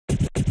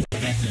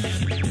I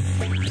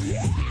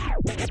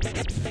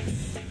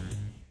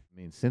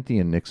mean,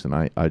 Cynthia Nixon,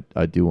 I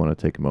do want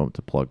to take a moment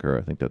to plug her.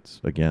 I think that's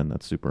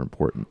super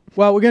important.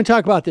 Well, we're going to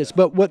talk about this,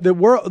 but what the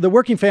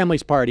Working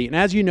Families Party, and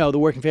as you know, the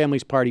Working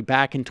Families Party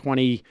back in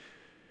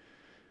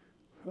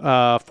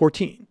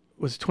 2014,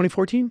 was it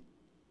 2014?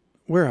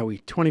 Where are we?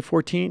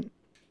 2014?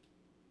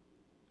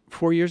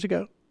 4 years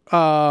ago?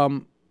 I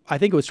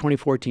think it was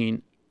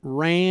 2014.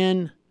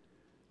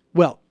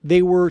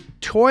 They were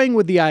toying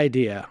with the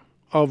idea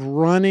of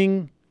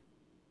running,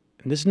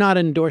 and this is not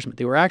an endorsement,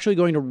 they were actually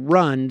going to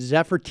run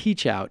Zephyr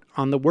Teachout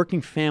on the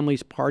Working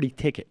Families Party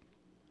ticket.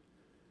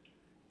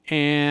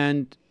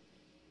 And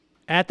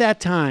at that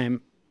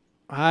time,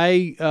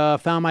 I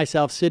found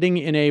myself sitting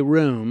in a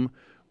room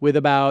with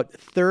about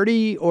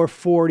 30 or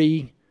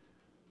 40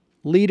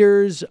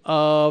 leaders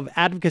of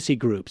advocacy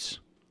groups.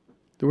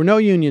 There were no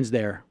unions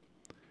there.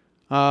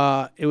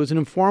 It was an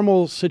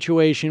informal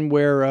situation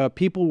where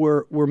people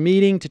were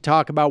meeting to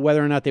talk about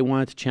whether or not they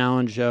wanted to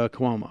challenge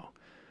Cuomo.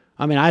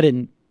 I mean, I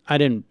didn't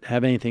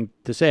have anything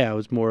to say. I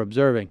was more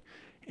observing.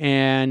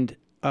 And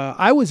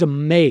I was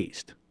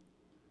amazed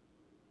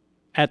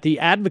at the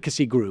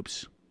advocacy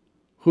groups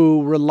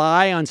who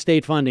rely on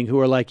state funding, who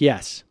are like,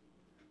 yes,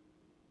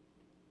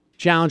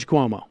 challenge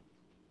Cuomo.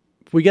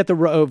 If we get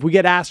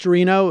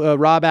Astorino,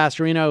 Rob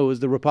Astorino, who was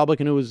the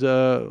Republican who was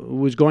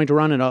going to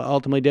run and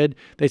ultimately did,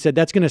 they said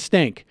that's going to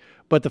stink.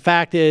 But the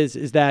fact is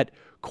that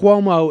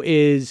Cuomo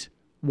is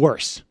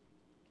worse.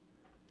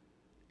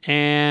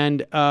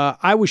 And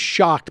I was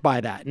shocked by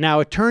that. Now,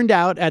 it turned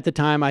out at the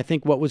time, I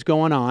think what was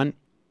going on,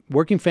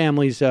 Working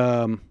Families,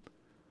 the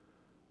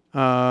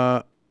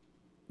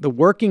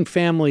Working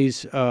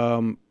Families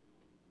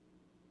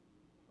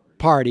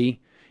Party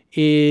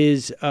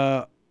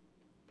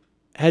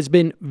has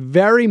been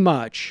very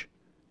much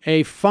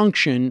a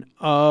function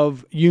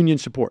of union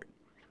support.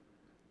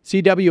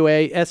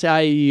 CWA,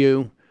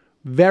 SIEU,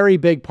 very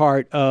big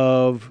part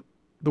of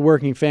the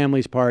Working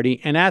Families Party.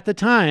 And at the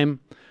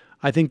time,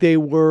 I think they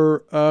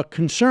were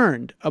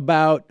concerned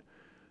about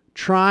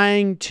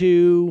trying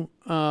to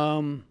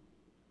move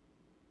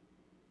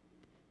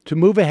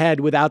ahead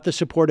without the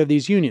support of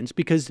these unions,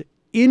 because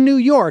in New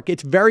York,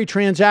 it's very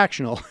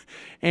transactional,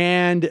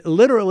 and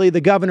literally the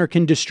governor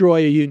can destroy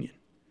a union.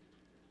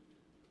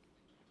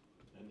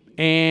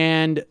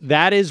 And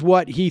that is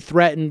what he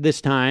threatened this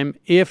time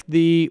if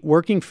the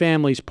Working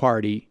Families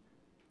Party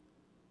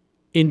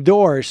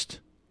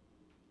endorsed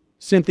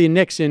Cynthia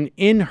Nixon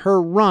in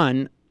her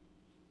run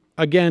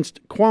against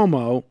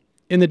Cuomo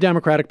in the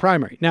Democratic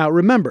primary. Now,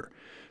 remember,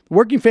 the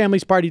Working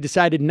Families Party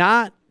decided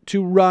not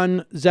to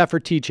run Zephyr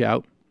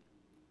Teachout.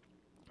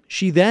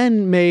 She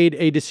then made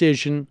a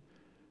decision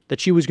that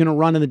she was going to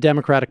run in the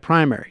Democratic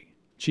primary.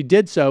 She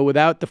did so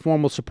without the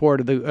formal support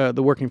of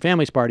the Working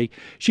Families Party.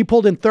 She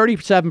pulled in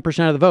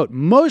 37% of the vote.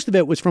 Most of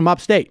it was from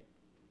upstate.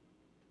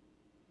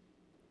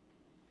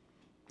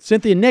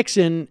 Cynthia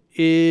Nixon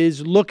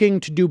is looking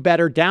to do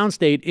better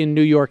downstate in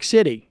New York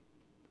City.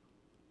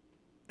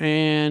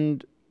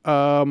 And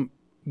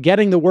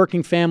getting the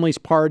Working Families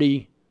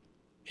Party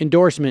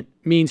endorsement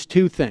means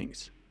two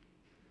things.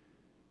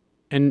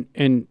 And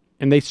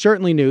they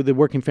certainly knew, the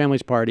Working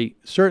Families Party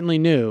certainly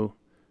knew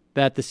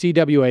that the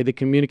CWA, the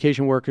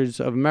Communication Workers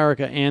of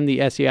America, and the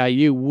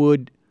SEIU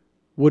would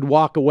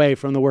walk away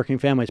from the Working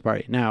Families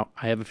Party. Now,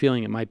 I have a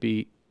feeling it might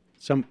be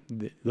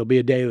there'll be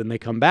a day when they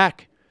come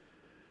back.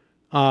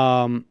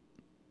 But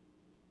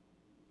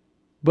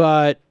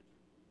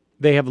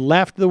they have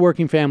left the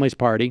Working Families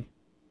Party,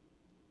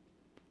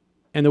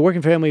 and the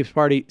Working Families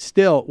Party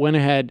still went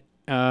ahead,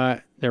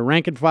 their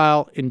rank and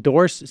file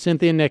endorsed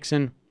Cynthia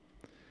Nixon,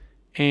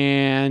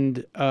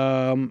 and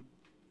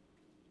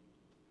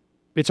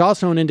it's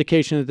also an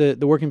indication that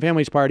the Working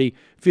Families Party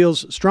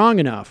feels strong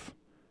enough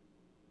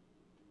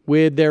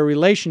with their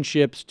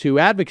relationships to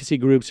advocacy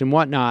groups and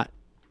whatnot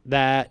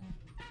that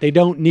they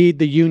don't need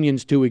the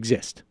unions to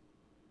exist.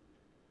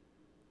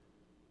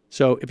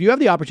 So if you have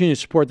the opportunity to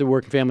support the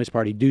Working Families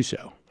Party, do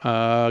so,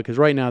 because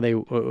right now they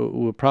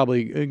were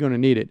probably going to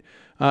need it.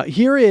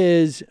 Here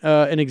is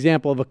an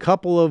example of a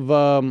couple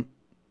of,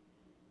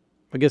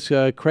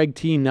 Craig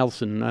T.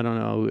 Nelson. I don't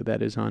know who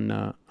that is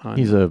on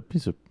He's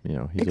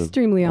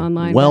extremely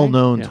online,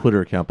 well-known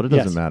Twitter account, but it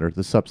doesn't matter.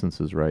 The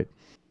substance is right.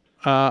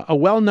 A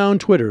well-known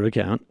Twitter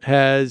account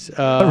has.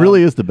 That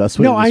really is the best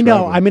way. No, to describe I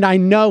know. him. I mean, I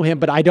know him,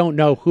 but I don't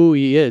know who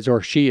he is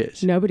or she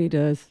is. Nobody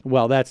does.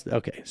 Well, that's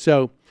okay.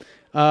 So,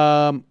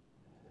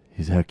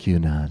 he's our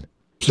QAnon.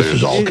 This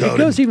is all coded. It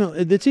goes even.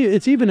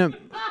 It's even a.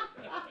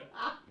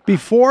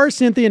 Before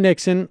Cynthia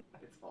Nixon,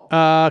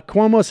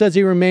 Cuomo says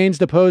he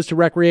remains opposed to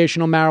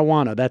recreational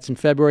marijuana. That's in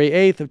February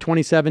 8th of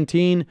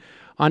 2017.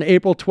 On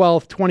April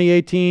 12th,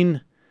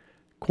 2018,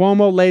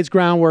 Cuomo lays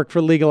groundwork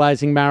for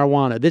legalizing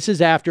marijuana. This is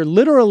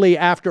literally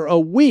after a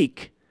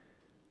week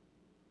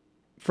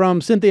from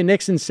Cynthia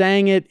Nixon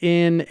saying it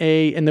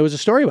and there was a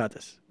story about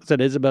this. It's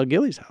at Isabel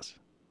Gillies' house.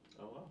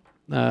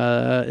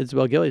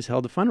 Isabel Gillies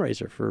held a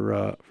fundraiser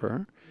for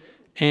her.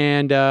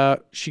 And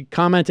she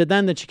commented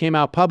then that she came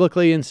out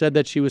publicly and said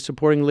that she was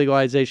supporting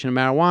legalization of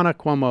marijuana.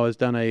 Cuomo has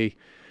done a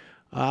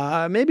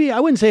maybe I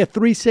wouldn't say a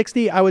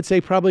 360. I would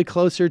say probably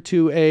closer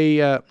to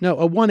a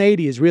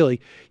 180 is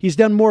really. He's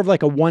done more of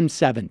like a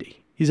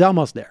 170. He's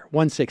almost there,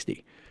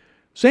 160.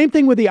 Same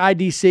thing with the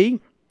IDC.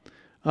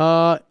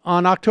 On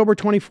October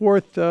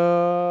 24th,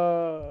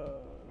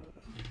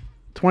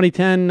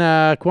 2010,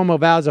 Cuomo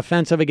vows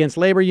offensive against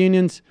labor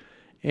unions.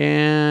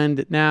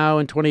 And now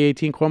in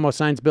 2018, Cuomo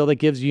signs bill that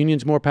gives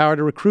unions more power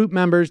to recruit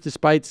members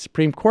despite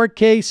Supreme Court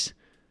case.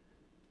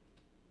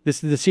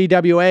 This is the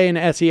CWA and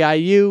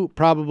SEIU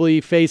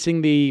probably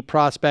facing the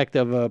prospect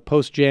of a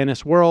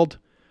post-Janus world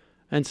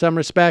in some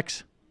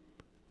respects.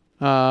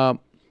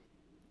 Didn't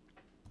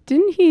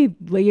he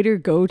later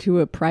go to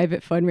a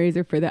private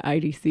fundraiser for the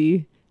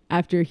IDC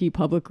after he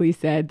publicly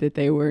said that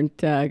they weren't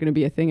going to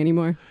be a thing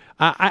anymore?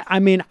 I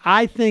mean,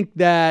 I think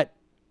that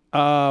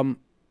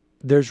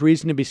there's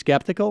reason to be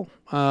skeptical.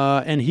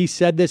 And he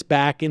said this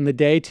back in the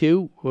day,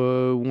 too.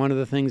 One of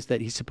the things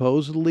that he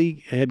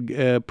supposedly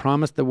had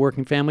promised the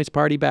Working Families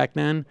Party back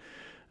then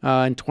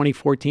in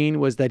 2014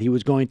 was that he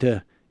was going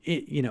to,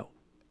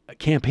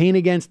 campaign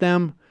against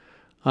them.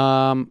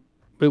 But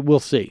we'll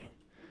see.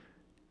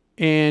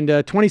 And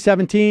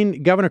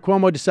 2017, Governor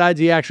Cuomo decides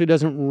he actually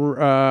doesn't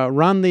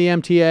run the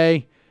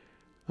MTA.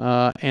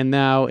 And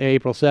now,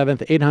 April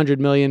 7th, $800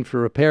 million for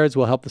repairs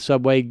will help the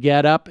subway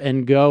get up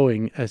and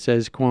going,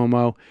 says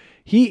Cuomo.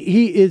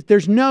 He is.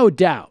 There's no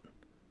doubt.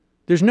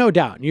 There's no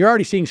doubt. And you're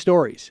already seeing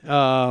stories.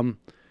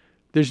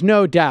 There's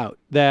no doubt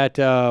that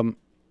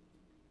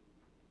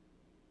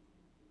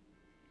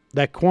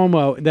that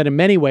Cuomo, that in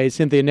many ways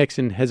Cynthia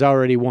Nixon has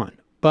already won.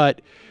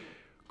 But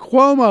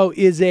Cuomo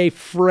is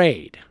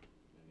afraid,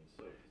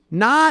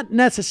 not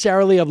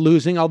necessarily of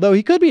losing, although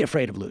he could be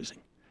afraid of losing.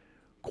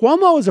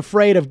 Cuomo is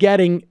afraid of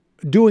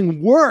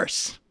doing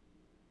worse.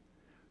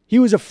 He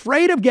was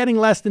afraid of getting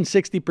less than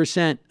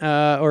 60%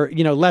 or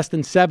less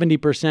than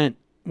 70%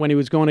 when he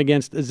was going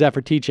against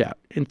Zephyr Teachout.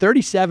 And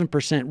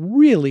 37%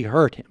 really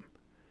hurt him.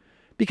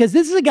 Because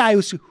this is a guy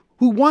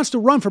who wants to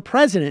run for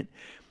president,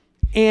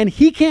 and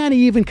he can't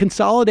even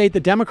consolidate the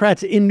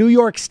Democrats in New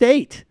York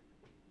State.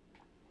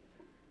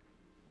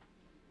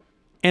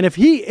 And if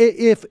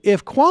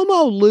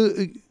Cuomo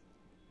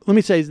let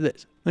me say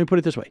this. Let me put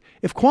it this way.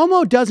 If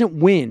Cuomo doesn't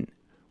win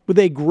with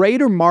a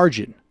greater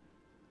margin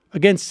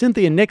against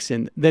Cynthia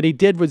Nixon than he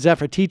did with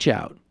Zephyr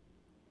Teachout,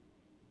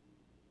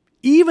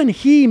 even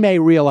he may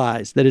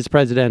realize that his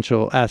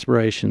presidential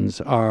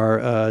aspirations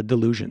are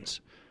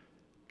delusions.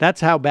 That's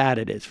how bad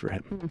it is for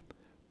him.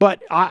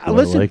 But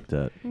listen, I like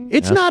that.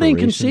 It's not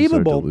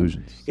inconceivable.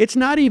 It's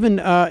not even.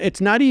 It's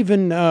not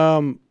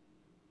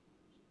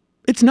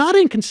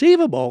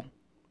inconceivable.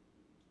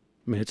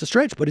 I mean, it's a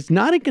stretch, but it's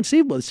not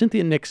inconceivable that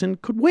Cynthia Nixon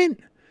could win.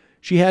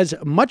 She has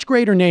much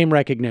greater name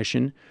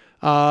recognition.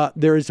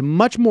 There is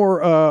much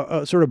more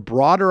sort of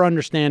broader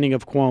understanding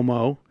of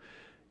Cuomo.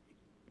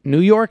 New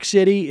York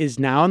City is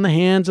now in the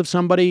hands of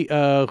somebody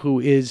who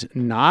is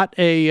not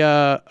a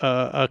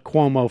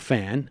Cuomo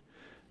fan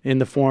in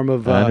the form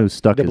of and who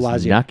stuck de Blasio.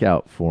 His neck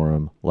out for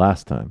him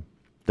last time.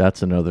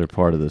 That's another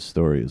part of this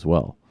story as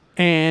well.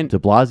 And de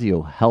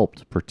Blasio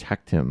helped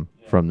protect him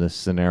from this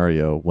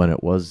scenario when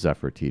it was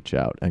Zephyr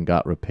Teachout and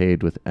got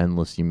repaid with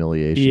endless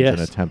humiliations and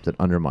attempted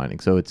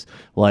undermining. So it's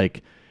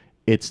like,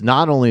 it's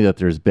not only that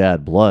there's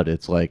bad blood,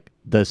 it's like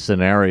the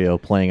scenario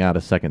playing out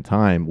a second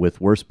time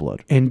with worse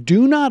blood. And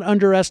do not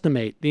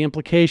underestimate the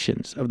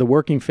implications of the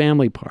Working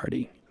Family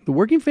Party. The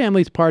Working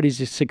Families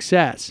Party's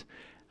success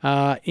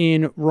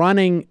in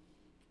running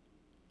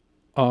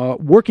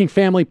Working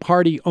Family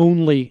Party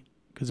only,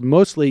 because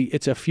mostly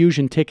it's a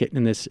fusion ticket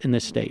in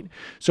this state.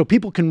 So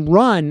people can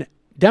run,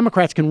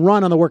 Democrats can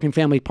run on the Working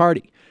Family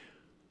Party.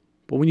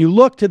 But when you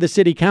look to the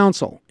city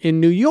council in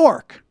New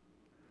York,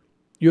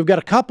 you've got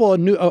a couple of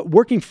new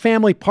Working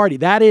Family Party.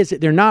 That is,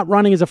 they're not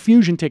running as a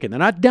fusion ticket. They're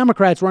not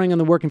Democrats running on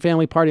the Working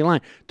Family Party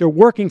line. They're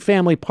Working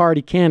Family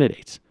Party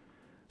candidates.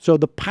 So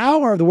the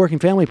power of the Working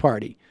Family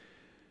Party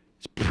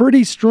is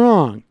pretty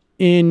strong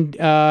in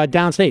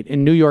downstate,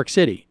 in New York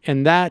City.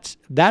 And that's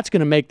going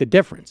to make the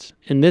difference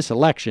in this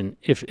election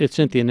if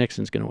Cynthia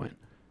Nixon's going to win.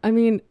 I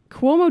mean,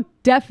 Cuomo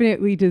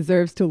definitely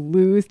deserves to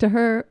lose to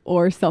her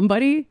or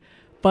somebody,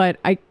 but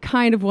I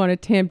kind of want to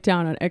tamp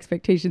down on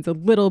expectations a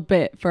little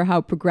bit for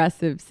how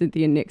progressive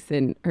Cynthia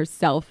Nixon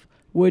herself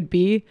would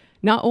be.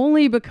 Not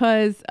only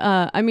because,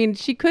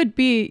 she could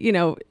be,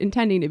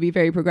 intending to be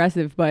very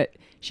progressive, but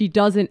she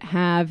doesn't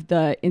have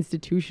the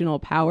institutional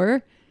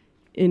power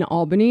in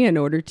Albany in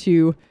order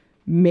to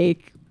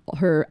make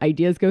her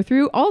ideas go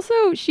through.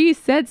 Also, she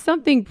said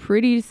something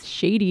pretty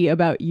shady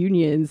about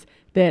unions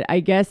that I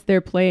guess they're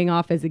playing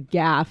off as a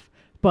gaffe,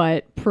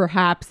 but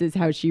perhaps is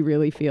how she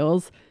really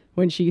feels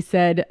when she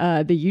said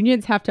the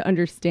unions have to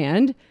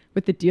understand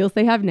with the deals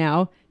they have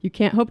now, you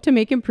can't hope to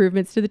make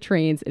improvements to the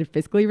trains in a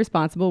fiscally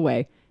responsible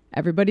way.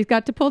 Everybody's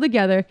got to pull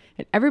together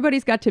and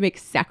everybody's got to make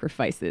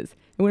sacrifices.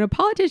 And when a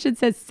politician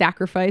says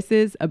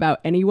sacrifices about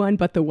anyone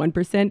but the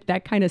 1%,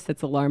 that kind of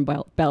sets alarm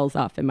bells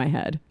off in my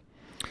head.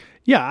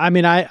 Yeah, I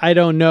mean, I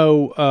don't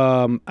know.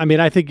 I mean,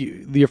 I think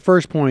your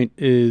first point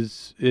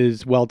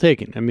is well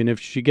taken. I mean, if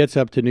she gets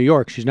up to New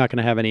York, she's not going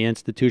to have any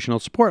institutional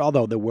support,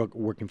 although the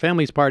Working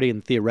Families Party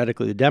and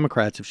theoretically the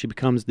Democrats, if she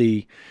becomes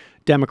the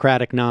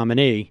Democratic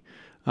nominee.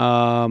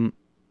 But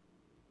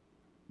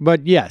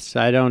yes,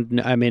 I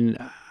mean,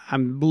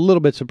 I'm a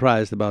little bit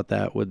surprised about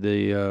that with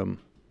the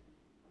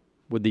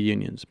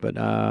unions, but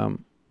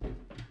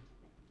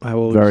I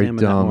will very examine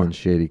that dumb more. and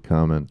shady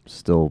comment.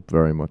 Still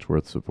very much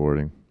worth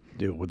supporting.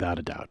 Dude, without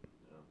a doubt.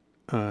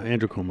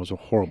 Andrew Cuomo's a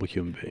horrible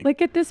human being.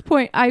 Like at this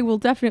point, I will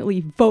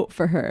definitely vote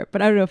for her,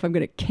 but I don't know if I'm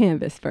going to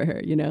canvass for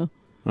her, you know?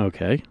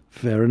 Okay,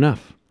 fair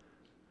enough.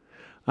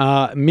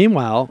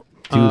 Meanwhile...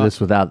 Do this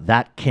without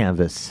that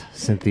canvas,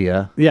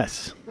 Cynthia.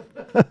 Yes.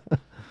 I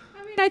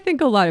mean, I think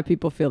a lot of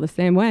people feel the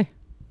same way.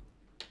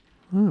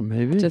 Oh,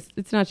 maybe.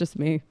 It's not just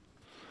me.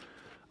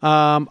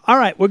 All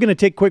right, we're going to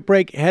take a quick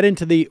break, head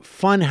into the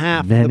fun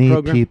half of the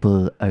program. Many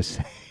people are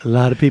saying... A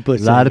lot of people are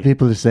saying... A lot of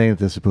people are saying that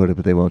they're supportive,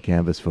 but they won't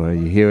canvass for her.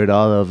 You hear it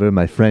all over.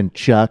 My friend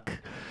Chuck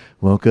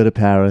won't go to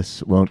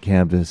Paris, won't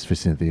canvass for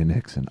Cynthia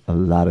Nixon. A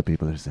lot of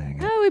people are saying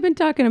it. Oh, we've been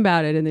talking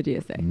about it in the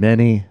DSA.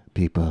 Many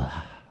people.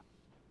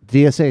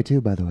 DSA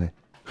too, by the way.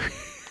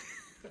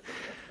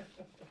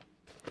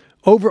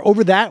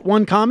 Over that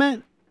one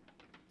comment?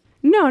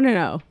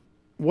 No.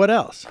 What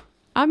else?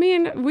 I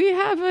mean, we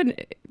have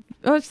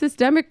a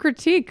systemic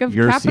critique of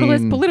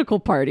capitalist political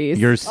parties.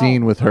 Your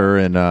scene with her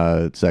in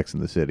Sex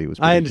and the City was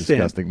pretty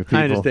disgusting to people.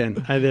 I understand.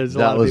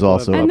 That was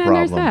also a problem. And then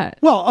there's that.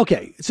 Well,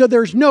 okay. So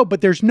there's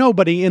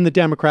nobody in the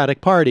Democratic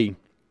Party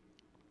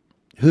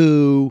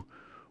who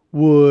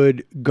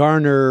would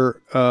garner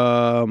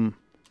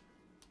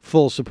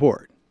full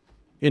support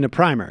in a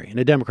primary, in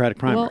a Democratic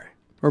primary. Well,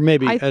 or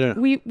maybe, I don't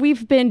know.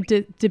 We've been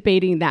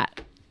debating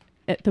that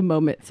at the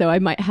moment, so I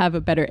might have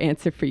a better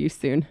answer for you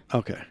soon.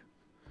 Okay.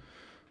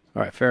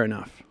 All right, fair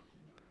enough.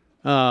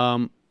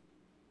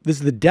 This is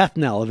the death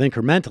knell of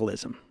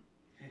incrementalism.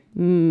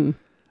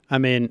 I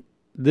mean,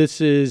 this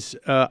is,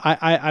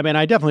 I mean,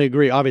 I definitely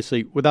agree.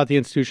 Obviously, without the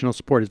institutional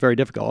support, it's very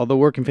difficult. Although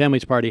Working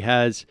Families Party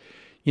has,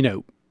 you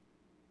know,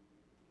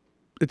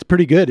 it's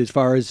pretty good as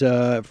far as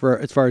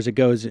it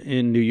goes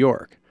in New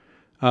York.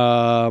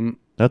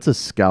 That's a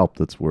scalp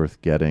that's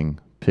worth getting.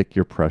 Pick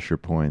your pressure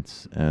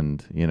points,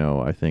 and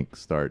I think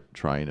start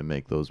trying to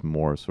make those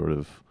more sort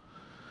of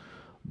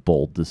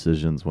bold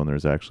decisions when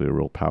there's actually a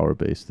real power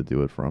base to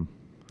do it from.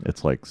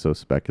 It's like so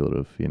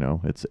speculative,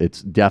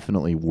 It's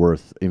definitely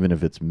worth, even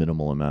if it's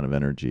minimal amount of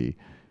energy.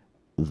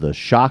 The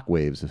shock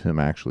waves of him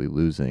actually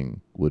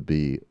losing would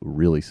be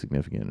really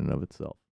significant in and of itself.